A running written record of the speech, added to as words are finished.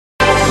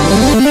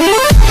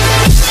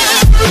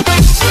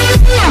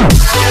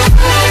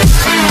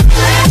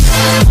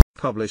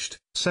published,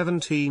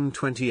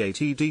 1728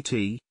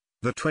 EDT,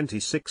 the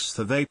 26th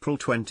of April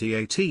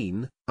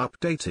 2018,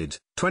 updated,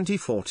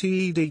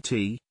 2040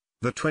 EDT,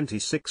 the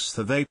 26th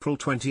of April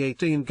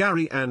 2018.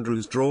 Gary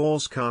Andrews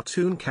draws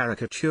cartoon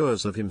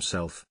caricatures of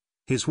himself,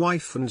 his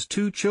wife and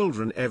two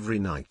children every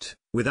night,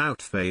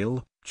 without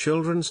fail.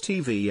 Children's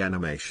TV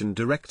animation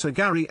director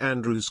Gary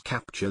Andrews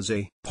captures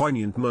a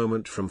poignant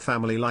moment from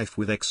family life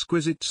with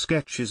exquisite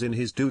sketches in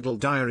his doodle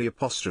diary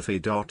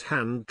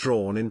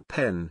hand-drawn in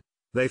pen.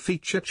 They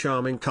feature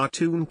charming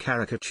cartoon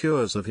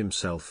caricatures of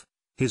himself,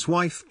 his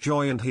wife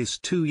Joy and his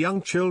two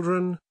young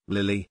children,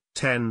 Lily,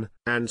 10,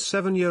 and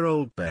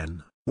 7-year-old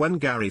Ben. When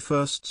Gary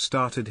first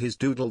started his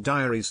doodle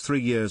diaries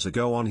 3 years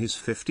ago on his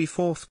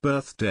 54th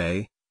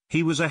birthday,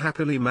 he was a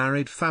happily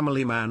married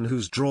family man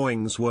whose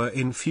drawings were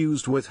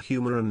infused with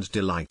humor and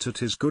delight at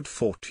his good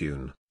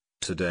fortune.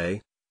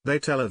 Today, they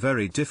tell a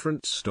very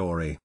different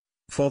story.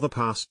 For the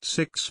past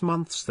 6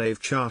 months they've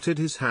charted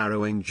his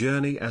harrowing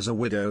journey as a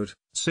widowed,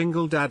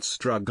 single dad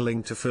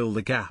struggling to fill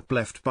the gap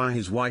left by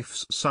his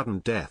wife's sudden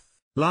death.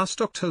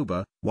 Last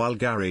October, while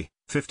Gary,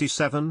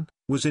 57,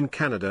 was in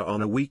Canada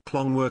on a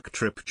week-long work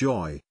trip,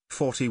 Joy,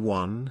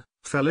 41,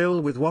 fell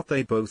ill with what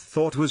they both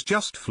thought was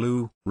just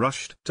flu,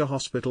 rushed to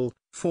hospital.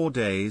 4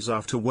 days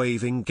after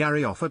waving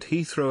Gary off at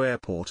Heathrow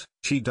Airport,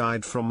 she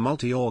died from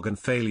multi-organ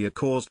failure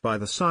caused by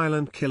the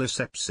silent killer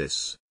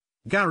sepsis.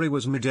 Gary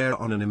was mid-air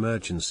on an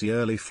emergency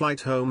early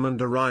flight home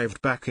and arrived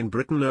back in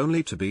Britain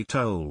only to be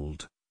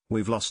told,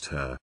 "We've lost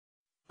her."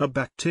 A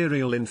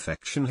bacterial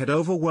infection had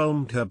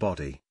overwhelmed her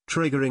body,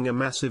 triggering a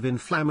massive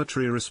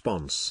inflammatory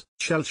response.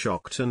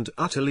 Shell-shocked and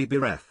utterly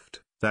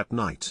bereft, that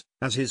night,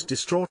 as his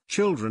distraught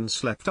children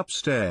slept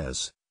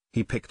upstairs,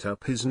 he picked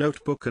up his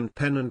notebook and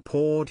pen and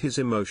poured his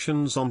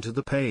emotions onto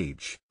the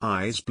page.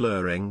 Eyes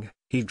blurring,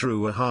 he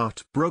drew a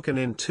heart broken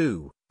in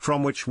two,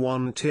 from which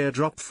one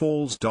teardrop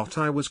falls.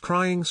 "I was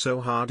crying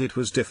so hard it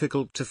was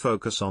difficult to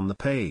focus on the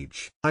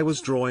page. I was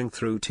drawing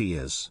through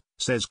tears,"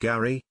 says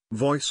Gary,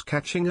 voice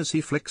catching as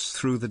he flicks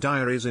through the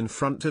diaries in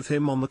front of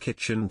him on the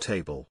kitchen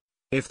table.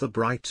 If the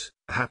bright,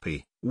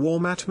 happy,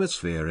 warm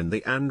atmosphere in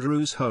the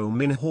Andrews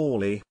home in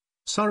Hawley,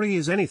 Surrey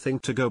is anything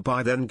to go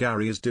by, then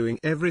Gary is doing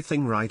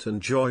everything right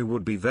and Joy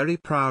would be very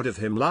proud of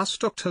him.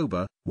 Last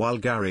October, while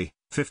Gary,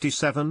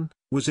 57,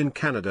 was in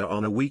Canada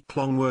on a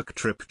week-long work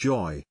trip,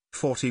 Joy,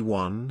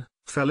 41,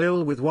 fell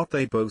ill with what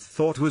they both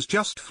thought was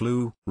just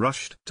flu,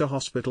 rushed to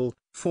hospital.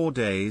 4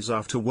 days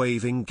after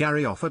waving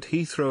Gary off at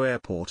Heathrow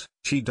Airport,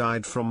 she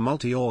died from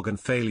multi-organ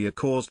failure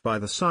caused by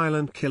the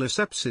silent killer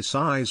sepsis.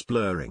 Eyes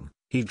blurring,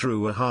 he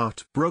drew a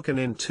heart broken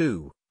in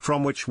two,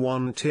 from which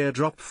one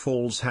teardrop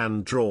falls,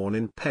 hand-drawn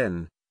in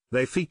pen.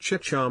 They feature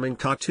charming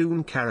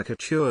cartoon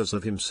caricatures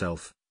of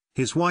himself,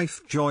 his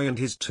wife Joy and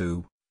his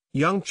two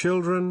young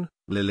children,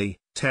 Lily,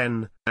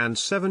 10, and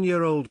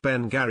 7-year-old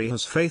Ben. Gary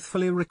has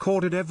faithfully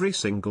recorded every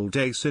single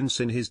day since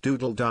in his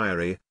doodle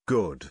diary,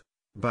 good,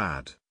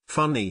 bad,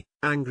 funny,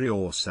 angry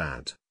or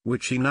sad,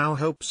 which he now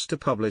hopes to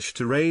publish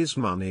to raise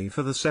money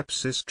for the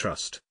Sepsis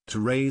Trust,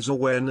 to raise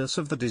awareness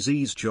of the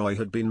disease. "Joy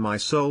had been my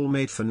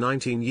soulmate for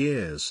 19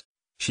 years.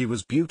 She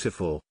was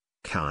beautiful,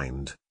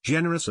 kind,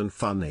 generous and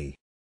funny.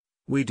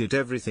 We did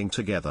everything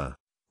together.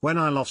 When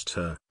I lost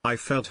her, I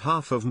felt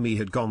half of me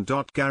had gone."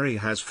 Gary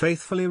has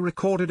faithfully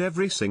recorded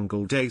every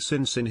single day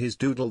since in his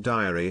doodle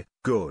diary,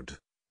 good,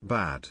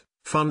 bad,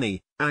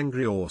 funny,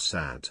 angry or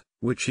sad,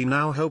 which he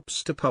now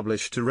hopes to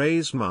publish to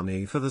raise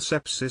money for the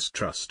Sepsis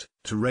Trust,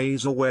 to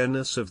raise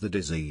awareness of the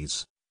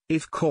disease.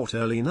 If caught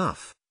early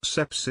enough,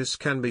 sepsis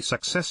can be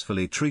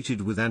successfully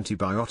treated with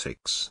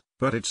antibiotics,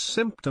 but its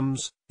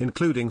symptoms,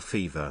 including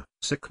fever,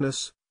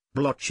 sickness,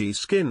 blotchy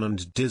skin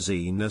and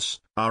dizziness,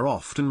 are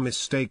often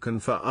mistaken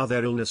for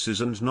other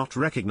illnesses and not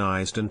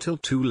recognized until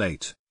too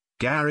late.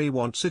 Gary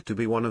wants it to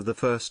be one of the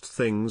first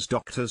things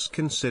doctors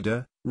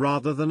consider,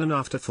 rather than an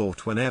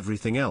afterthought when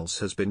everything else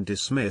has been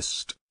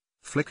dismissed.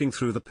 Flicking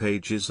through the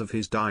pages of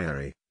his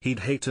diary, he'd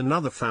hate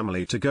another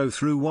family to go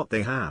through what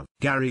they have.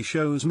 Gary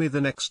shows me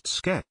the next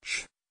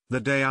sketch,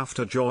 the day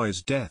after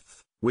Joy's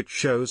death, which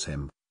shows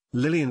him,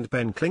 Lily and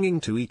Ben clinging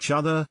to each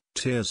other,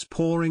 tears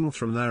pouring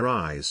from their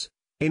eyes,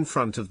 in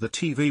front of the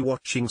TV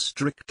watching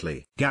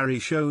Strictly. Gary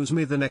shows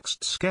me the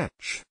next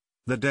sketch,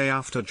 the day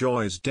after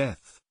Joy's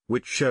death,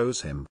 which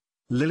shows him,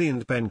 Lily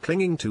and Ben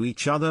clinging to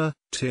each other,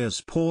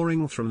 tears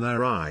pouring from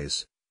their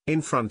eyes,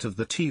 in front of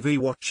the TV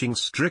watching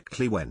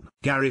Strictly. When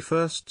Gary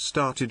first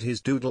started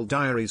his doodle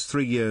diaries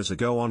 3 years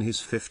ago on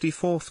his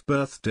 54th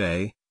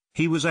birthday,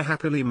 he was a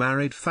happily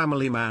married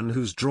family man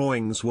whose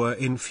drawings were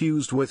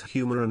infused with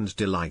humor and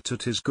delight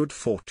at his good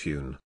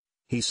fortune.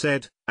 He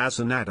said, "As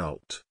an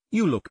adult,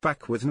 you look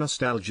back with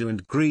nostalgia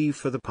and grieve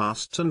for the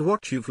past and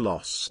what you've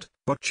lost,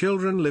 but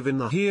children live in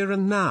the here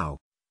and now.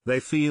 They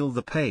feel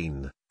the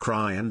pain,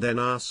 cry and then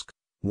ask,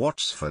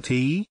 'What's for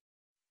tea?'"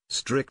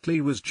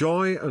 Strictly was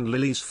Joy and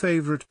Lily's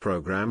favorite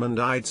program, and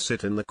I'd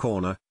sit in the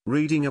corner,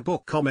 reading a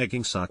book or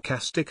making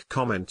sarcastic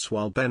comments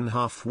while Ben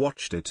half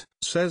watched it,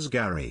 says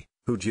Gary,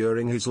 who who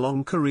during his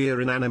long career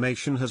in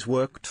animation has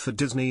worked for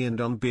Disney and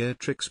on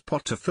Beatrix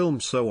Potter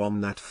films. So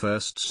on that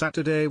first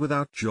Saturday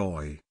without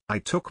Joy, I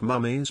took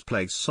Mummy's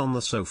place on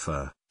the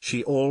sofa.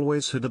 She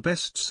always had the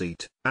best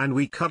seat, and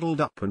we cuddled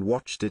up and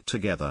watched it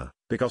together,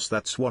 because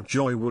that's what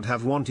Joy would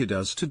have wanted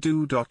us to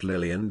do.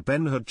 Lily and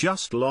Ben had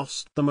just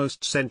lost the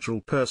most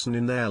central person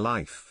in their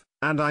life,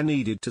 and I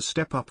needed to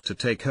step up to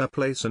take her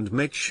place and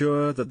make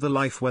sure that the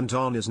life went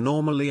on as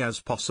normally as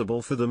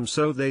possible for them,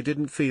 so they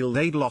didn't feel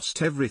they'd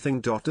lost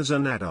everything. As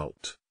an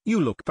adult,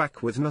 you look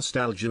back with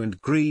nostalgia and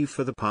grieve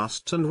for the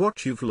past and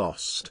what you've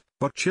lost,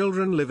 but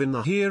children live in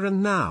the here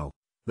and now.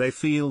 They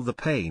feel the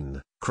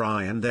pain,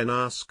 cry and then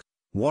ask,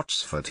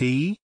 "What's for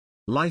tea?"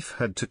 Life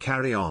had to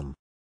carry on.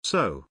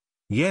 So,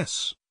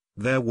 yes,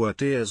 there were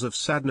tears of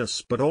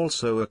sadness but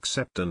also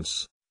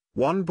acceptance.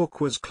 One book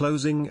was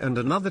closing and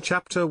another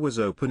chapter was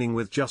opening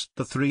with just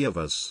the three of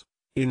us,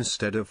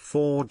 instead of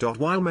four.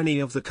 While many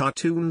of the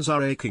cartoons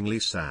are achingly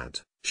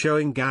sad,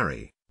 showing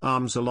Gary,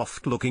 arms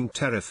aloft looking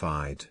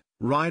terrified,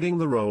 riding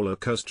the roller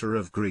coaster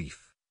of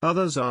grief,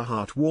 others are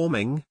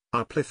heartwarming,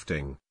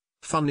 uplifting,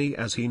 funny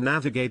as he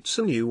navigates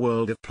a new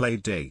world of play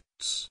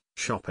dates,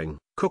 shopping,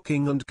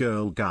 cooking and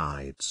girl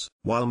guides.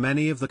 While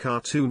many of the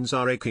cartoons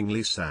are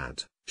achingly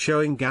sad,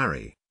 showing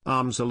Gary,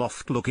 arms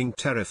aloft looking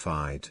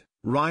terrified,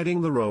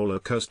 riding the roller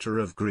coaster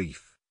of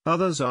grief,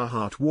 others are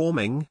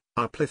heartwarming,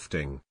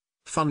 uplifting,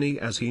 funny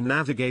as he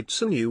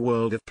navigates a new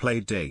world of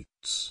play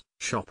dates,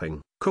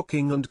 shopping,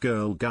 cooking and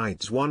girl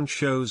guides. One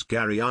shows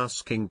Gary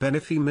asking Ben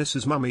if he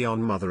misses Mummy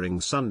on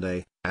Mothering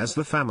Sunday, as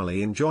the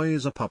family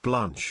enjoys a pup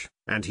lunch,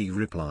 and he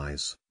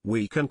replies,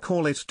 "We can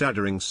call it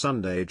Daddering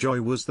Sunday."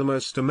 Joy was the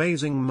most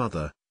amazing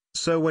mother.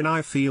 So when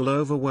I feel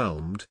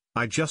overwhelmed,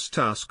 I just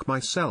ask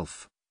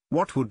myself,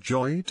 what would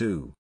Joy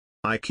do?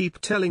 I keep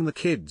telling the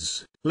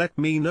kids, let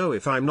me know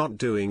if I'm not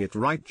doing it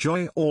right.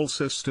 Joy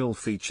also still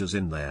features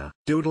in their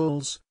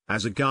doodles,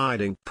 as a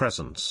guiding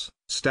presence,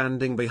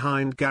 standing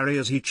behind Gary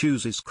as he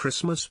chooses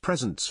Christmas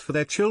presents for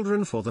their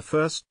children for the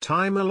first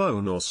time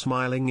alone, or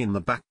smiling in the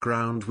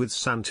background with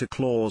Santa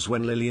Claus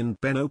when Lily and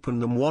Ben open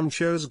them. One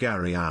shows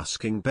Gary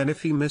asking Ben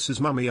if he misses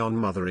Mummy on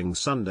Mothering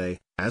Sunday,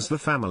 as the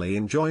family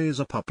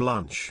enjoys a pup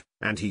lunch,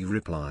 and he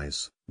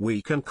replies,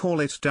 "We can call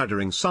it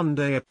Daddering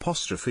Sunday."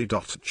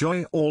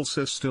 Joy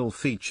also still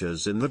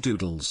features in the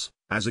doodles,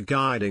 as a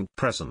guiding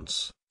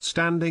presence,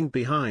 standing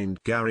behind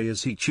Gary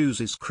as he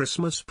chooses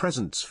Christmas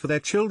presents for their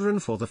children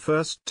for the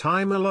first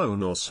time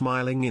alone, or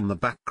smiling in the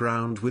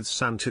background with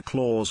Santa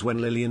Claus when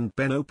Lily and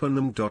Ben open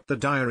them. The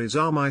diaries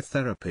are my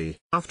therapy.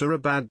 After a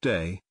bad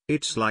day,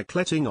 it's like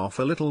letting off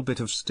a little bit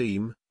of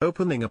steam,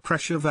 opening a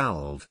pressure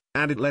valve,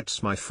 and it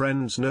lets my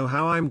friends know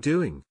how I'm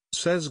doing,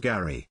 says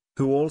Gary,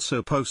 who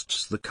also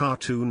posts the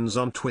cartoons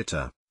on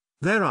Twitter.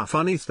 There are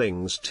funny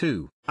things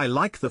too. I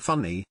like the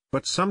funny,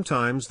 but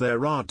sometimes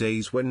there are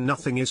days when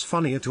nothing is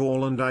funny at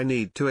all and I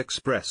need to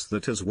express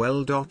that as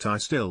well. I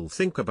still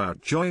think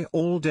about Joy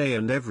all day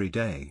and every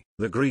day.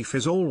 The grief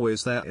is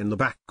always there in the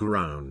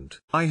background.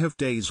 I have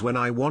days when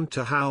I want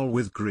to howl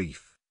with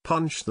grief,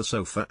 punch the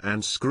sofa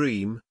and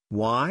scream,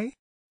 "Why?"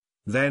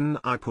 Then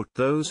I put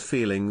those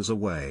feelings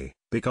away,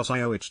 because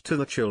I owe it to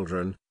the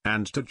children,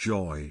 and to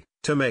Joy,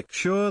 to make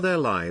sure their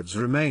lives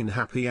remain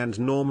happy and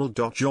normal.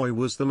 Joy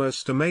was the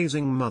most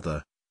amazing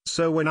mother.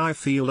 So when I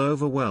feel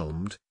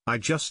overwhelmed, I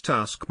just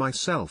ask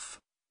myself,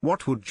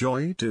 what would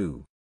Joy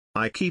do?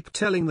 I keep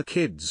telling the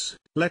kids,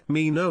 let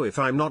me know if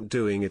I'm not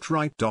doing it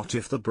right.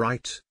 If the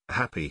bright,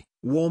 happy,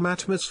 warm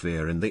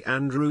atmosphere in the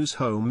Andrews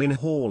home in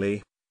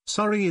Hawley,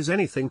 Surrey is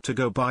anything to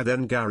go by,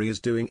 then Gary is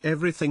doing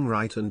everything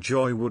right and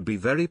Joy would be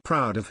very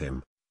proud of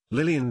him.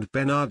 Lily and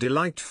Ben are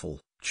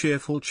delightful,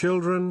 cheerful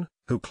children,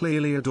 who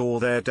clearly adore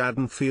their dad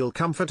and feel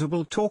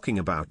comfortable talking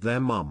about their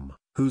mum,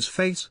 whose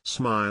face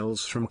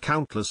smiles from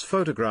countless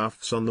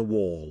photographs on the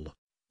wall.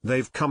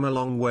 They've come a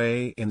long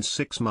way in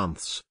 6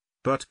 months,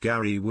 but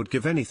Gary would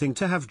give anything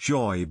to have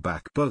Joy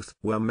back. Both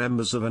were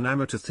members of an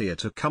amateur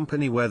theatre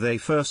company where they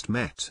first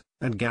met,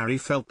 and Gary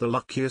felt the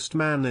luckiest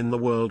man in the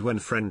world when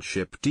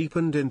friendship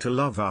deepened into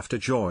love after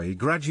Joy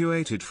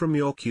graduated from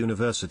York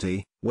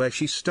University, where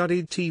she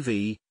studied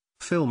TV,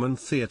 film and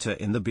theatre.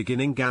 In the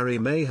beginning Gary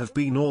may have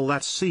been all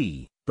at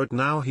sea, but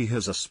now he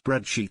has a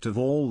spreadsheet of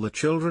all the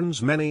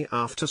children's many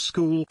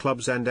after-school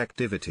clubs and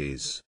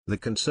activities. The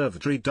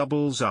conservatory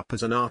doubles up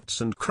as an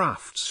arts and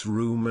crafts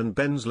room, and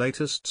Ben's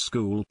latest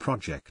school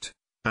project,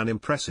 an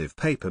impressive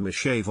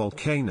papier-mâché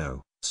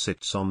volcano,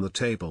 sits on the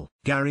table.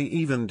 Gary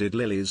even did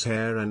Lily's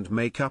hair and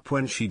makeup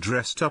when she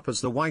dressed up as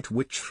the White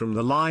Witch from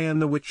The Lion,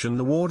 the Witch and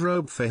the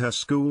Wardrobe for her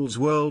school's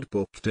World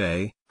Book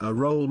Day. A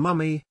role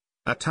Mummy,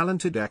 a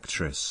talented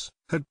actress,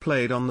 had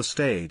played on the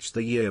stage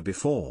the year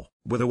before.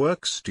 With a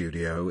work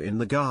studio in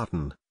the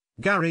garden,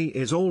 Gary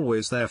is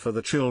always there for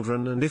the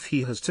children, and if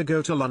he has to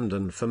go to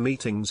London for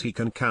meetings he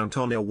can count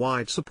on a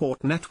wide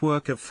support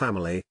network of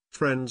family,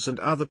 friends and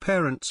other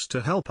parents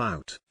to help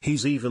out.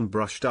 He's even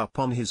brushed up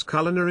on his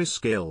culinary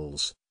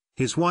skills.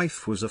 His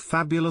wife was a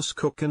fabulous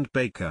cook and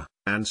baker,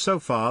 and so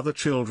far the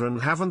children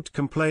haven't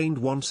complained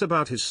once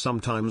about his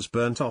sometimes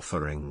burnt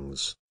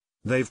offerings.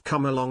 They've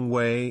come a long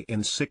way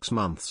in 6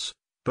 months,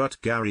 but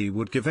Gary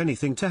would give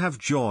anything to have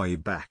Joy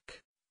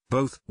back.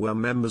 Both were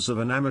members of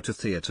an amateur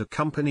theatre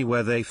company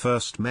where they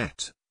first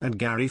met, and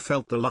Gary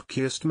felt the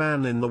luckiest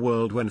man in the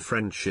world when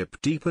friendship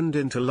deepened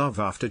into love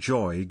after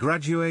Joy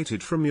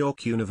graduated from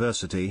York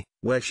University,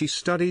 where she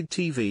studied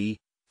TV,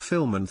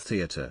 film and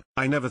theatre.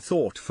 I never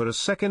thought for a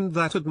second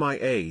that at my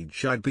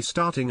age I'd be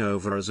starting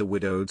over as a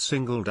widowed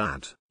single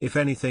dad. If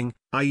anything,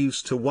 I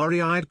used to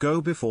worry I'd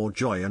go before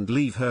Joy and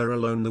leave her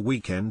alone the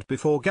weekend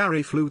before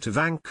Gary flew to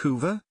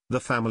Vancouver. The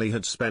family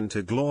had spent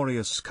a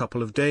glorious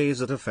couple of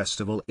days at a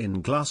festival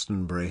in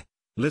Glastonbury,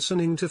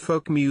 listening to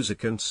folk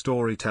music and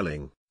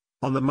storytelling.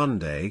 On the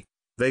Monday,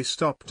 they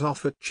stopped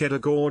off at Cheddar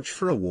Gorge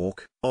for a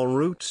walk, en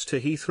route to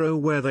Heathrow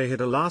where they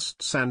had a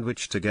last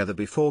sandwich together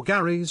before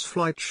Gary's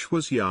flight. She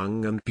was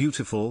young and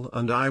beautiful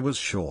and I was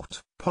short,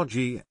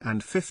 podgy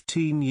and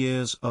 15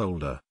 years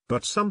older,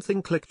 but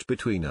something clicked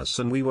between us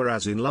and we were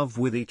as in love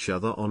with each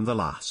other on the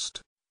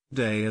last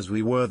day as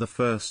we were the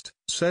first,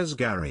 says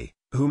Gary,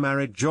 who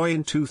married Joy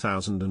in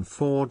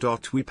 2004.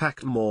 We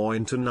packed more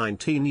into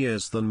 19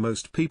 years than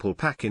most people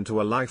pack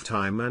into a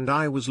lifetime and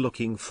I was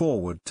looking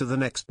forward to the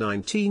next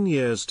 19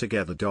 years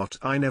together.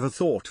 I never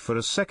thought for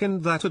a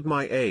second that at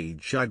my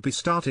age I'd be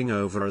starting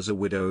over as a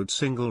widowed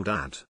single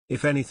dad.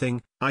 If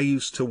anything, I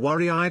used to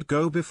worry I'd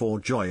go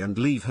before Joy and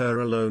leave her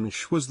alone.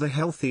 She was the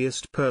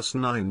healthiest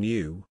person I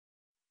knew.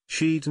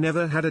 She'd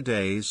never had a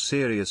day's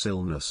serious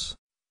illness.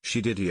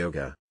 She did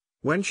yoga.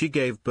 When she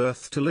gave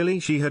birth to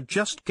Lily she had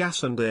just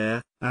gas and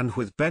air, and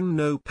with Ben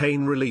no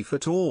pain relief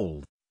at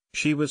all.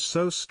 She was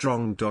so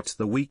strong.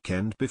 The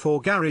weekend before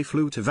Gary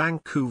flew to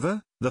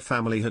Vancouver, the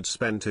family had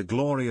spent a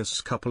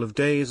glorious couple of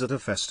days at a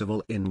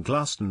festival in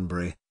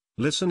Glastonbury,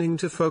 listening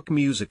to folk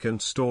music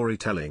and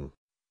storytelling.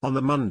 On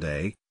the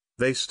Monday,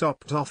 they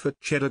stopped off at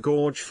Cheddar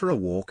Gorge for a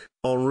walk,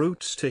 en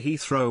route to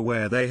Heathrow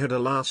where they had a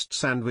last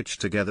sandwich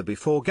together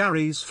before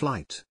Gary's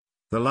flight.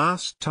 The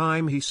last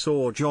time he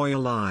saw Joy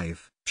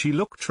alive, she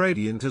looked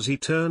radiant as he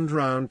turned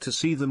round to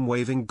see them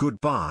waving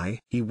goodbye.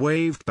 He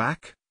waved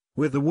back,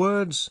 with the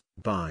words,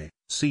 "Bye,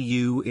 see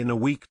you in a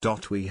week."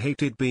 We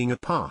hated being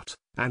apart,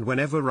 and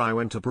whenever I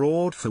went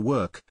abroad for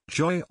work,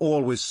 Joy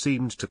always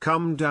seemed to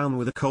come down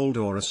with a cold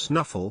or a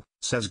snuffle,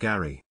 says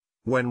Gary.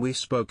 When we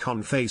spoke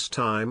on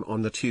FaceTime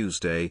on the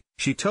Tuesday,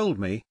 she told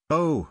me,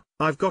 "Oh,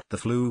 I've got the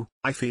flu,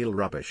 I feel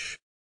rubbish."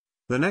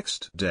 The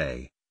next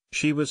day,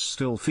 she was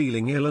still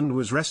feeling ill and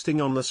was resting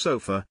on the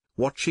sofa,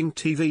 watching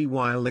TV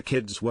while the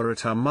kids were at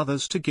her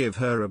mother's to give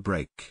her a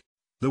break.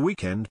 The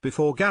weekend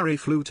before Gary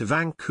flew to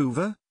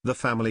Vancouver, the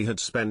family had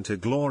spent a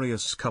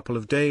glorious couple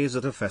of days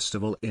at a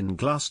festival in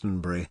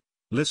Glastonbury,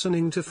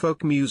 listening to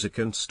folk music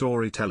and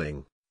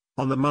storytelling.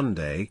 On the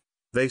Monday,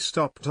 they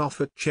stopped off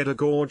at Cheddar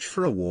Gorge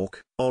for a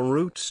walk, en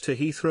route to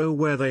Heathrow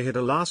where they had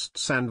a last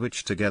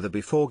sandwich together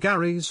before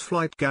Gary's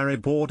flight. Gary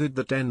boarded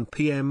the 10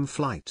 p.m.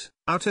 flight,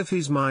 out of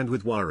his mind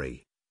with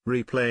worry,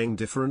 replaying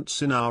different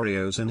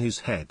scenarios in his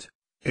head.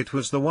 It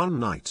was the one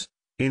night,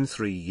 in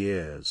 3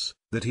 years,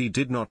 that he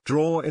did not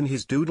draw in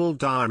his doodle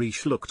diary.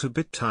 She looked a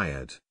bit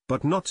tired,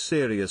 but not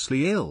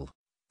seriously ill.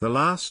 The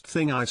last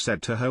thing I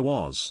said to her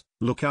was,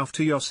 "Look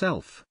after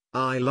yourself,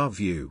 I love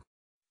you."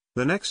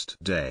 The next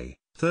day,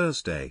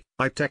 Thursday,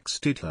 I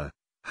texted her,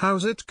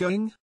 "How's it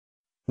going?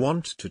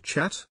 Want to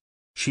chat?"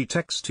 She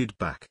texted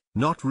back,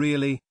 "Not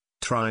really,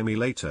 try me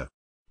later."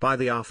 By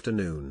the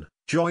afternoon,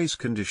 Joy's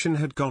condition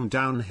had gone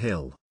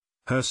downhill.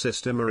 Her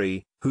sister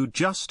Marie, who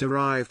just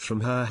arrived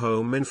from her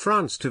home in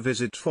France to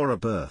visit for a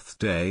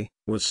birthday,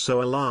 was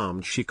so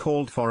alarmed she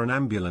called for an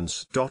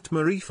ambulance.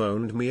 Marie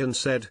phoned me and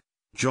said,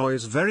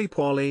 "Joy's very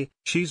poorly,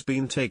 she's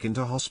been taken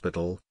to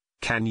hospital,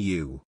 can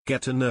you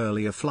get an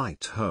earlier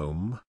flight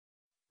home?"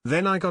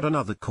 Then I got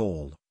another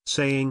call,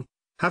 saying,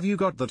 "Have you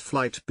got that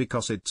flight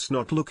because it's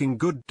not looking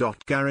good."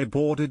 Gary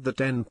boarded the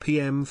 10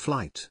 p.m.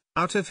 flight,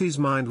 out of his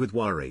mind with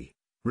worry,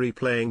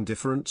 replaying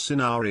different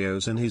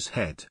scenarios in his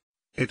head.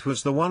 It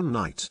was the one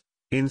night,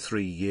 in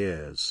 3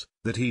 years,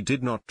 that he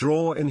did not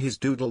draw in his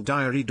doodle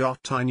diary.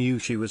 I knew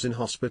she was in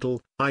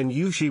hospital, I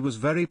knew she was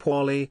very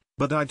poorly,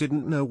 but I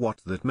didn't know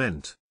what that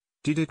meant.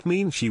 Did it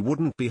mean she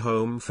wouldn't be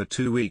home for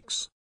 2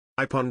 weeks?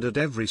 I pondered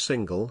every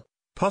single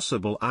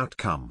possible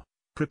outcome,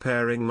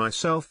 preparing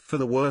myself for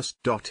the worst.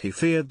 He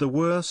feared the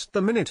worst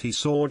the minute he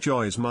saw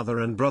Joy's mother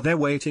and brother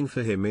waiting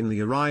for him in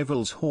the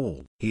arrivals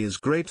hall. He is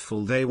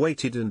grateful they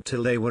waited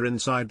until they were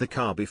inside the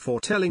car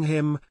before telling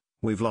him,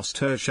 "We've lost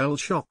her."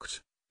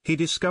 Shell-shocked, he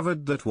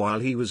discovered that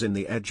while he was in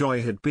the air,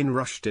 Joy had been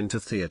rushed into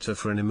theatre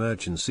for an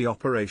emergency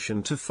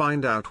operation to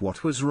find out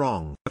what was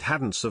wrong but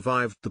hadn't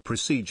survived the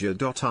procedure.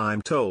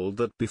 I'm told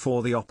that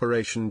before the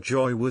operation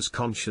Joy was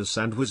conscious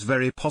and was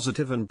very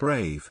positive and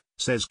brave,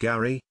 says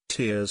Gary,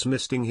 tears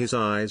misting his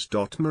eyes.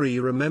 Marie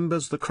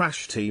remembers the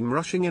crash team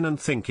rushing in and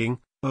thinking,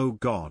 "Oh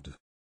God.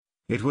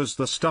 It was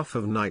the stuff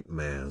of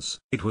nightmares."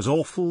 It was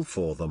awful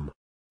for them.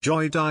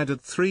 Joy died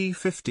at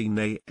 3:15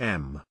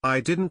 a.m.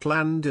 I didn't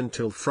land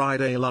until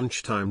Friday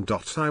lunchtime.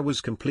 I was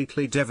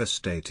completely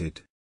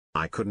devastated.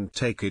 I couldn't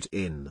take it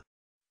in.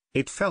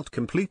 It felt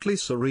completely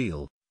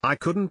surreal, I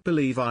couldn't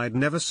believe I'd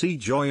never see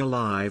Joy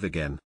alive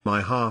again.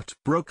 My heart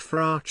broke for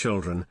our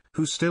children,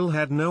 who still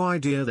had no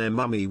idea their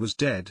mummy was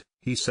dead,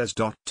 he says.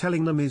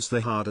 Telling them is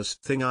the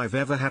hardest thing I've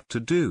ever had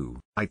to do.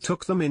 I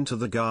took them into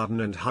the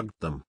garden and hugged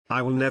them.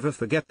 I will never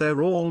forget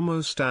their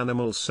almost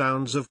animal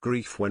sounds of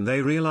grief when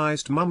they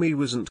realized Mummy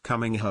wasn't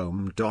coming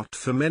home.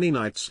 For many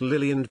nights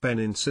Lily and Ben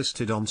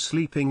insisted on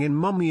sleeping in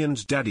Mummy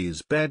and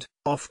Daddy's bed.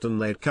 Often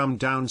they'd come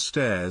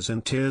downstairs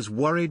in tears,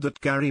 worried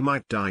that Gary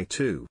might die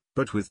too,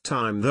 but with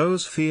time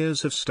those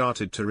fears have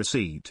started to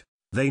recede.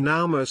 They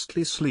now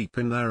mostly sleep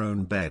in their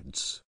own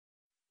beds.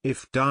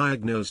 If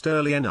diagnosed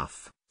early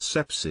enough,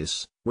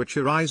 sepsis, which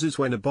arises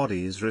when a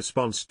body's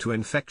response to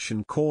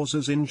infection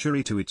causes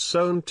injury to its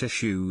own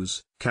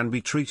tissues, can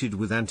be treated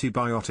with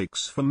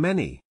antibiotics. For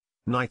many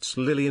nights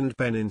Lily and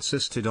Ben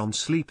insisted on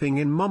sleeping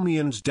in Mummy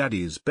and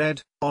Daddy's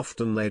bed.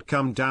 Often they'd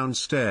come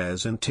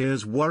downstairs in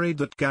tears, worried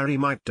that Gary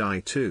might die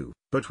too,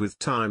 but with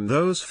time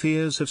those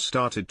fears have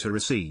started to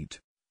recede.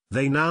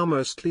 They now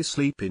mostly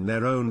sleep in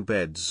their own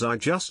beds. I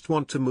just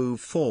want to move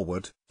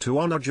forward, to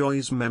honor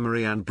Joy's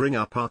memory and bring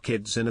up our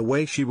kids in a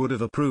way she would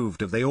have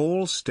approved of. They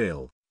all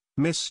still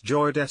miss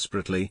Joy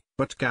desperately,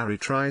 but Gary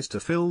tries to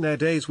fill their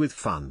days with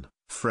fun,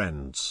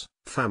 friends,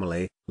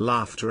 family,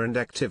 laughter and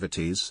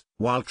activities,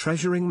 while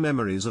treasuring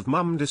memories of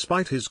Mum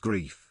despite his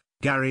grief.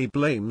 Gary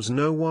blames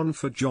no one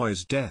for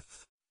Joy's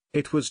death.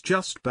 It was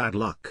just bad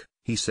luck,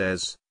 he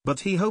says,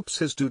 but he hopes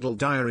his doodle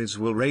diaries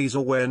will raise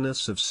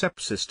awareness of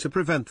sepsis to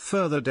prevent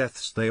further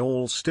deaths. They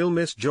all still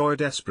miss Joy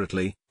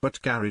desperately,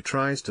 but Gary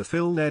tries to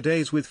fill their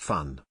days with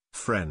fun,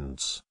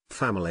 friends,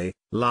 family,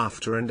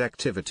 laughter and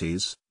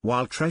activities,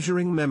 while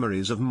treasuring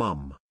memories of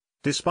Mum.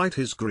 Despite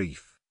his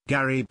grief,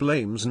 Gary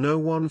blames no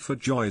one for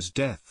Joy's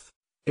death.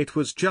 It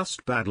was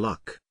just bad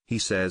luck, he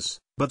says,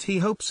 but he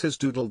hopes his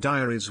doodle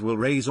diaries will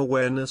raise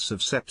awareness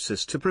of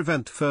sepsis to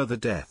prevent further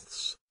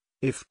deaths.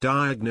 If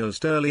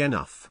diagnosed early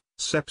enough,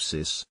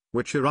 sepsis,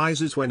 which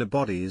arises when a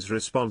body's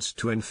response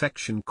to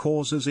infection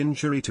causes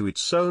injury to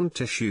its own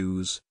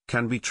tissues,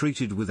 can be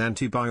treated with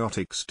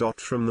antibiotics.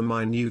 From the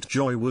minute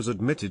Joy was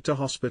admitted to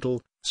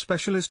hospital,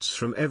 specialists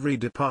from every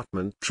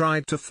department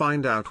tried to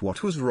find out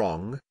what was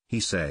wrong,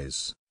 he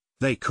says.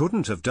 They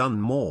couldn't have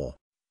done more.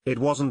 It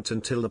wasn't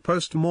until the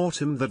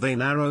post-mortem that they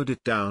narrowed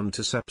it down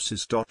to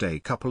sepsis. A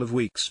couple of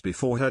weeks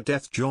before her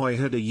death, Joy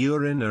had a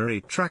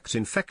urinary tract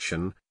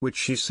infection, which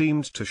she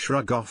seemed to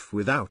shrug off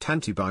without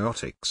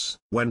antibiotics.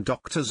 When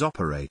doctors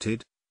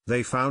operated,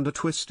 they found a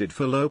twisted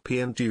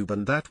fallopian tube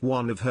and that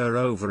one of her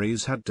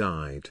ovaries had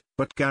died.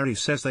 But Gary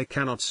says they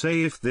cannot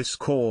say if this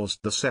caused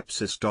the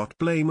sepsis.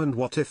 Blame and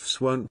what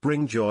ifs won't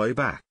bring Joy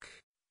back.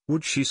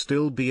 Would she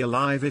still be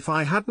alive if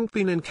I hadn't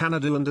been in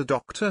Canada and a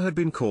doctor had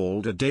been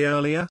called a day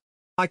earlier?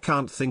 I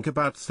can't think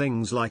about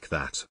things like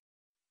that.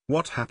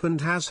 What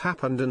happened has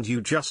happened and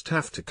you just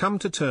have to come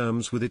to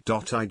terms with it.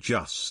 I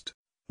just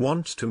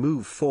want to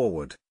move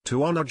forward,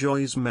 to honor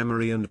Joy's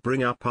memory and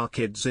bring up our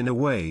kids in a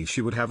way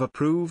she would have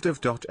approved of.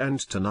 And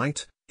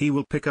tonight, he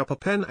will pick up a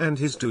pen and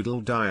his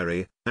doodle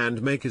diary,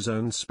 and make his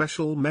own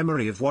special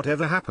memory of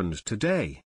whatever happened today.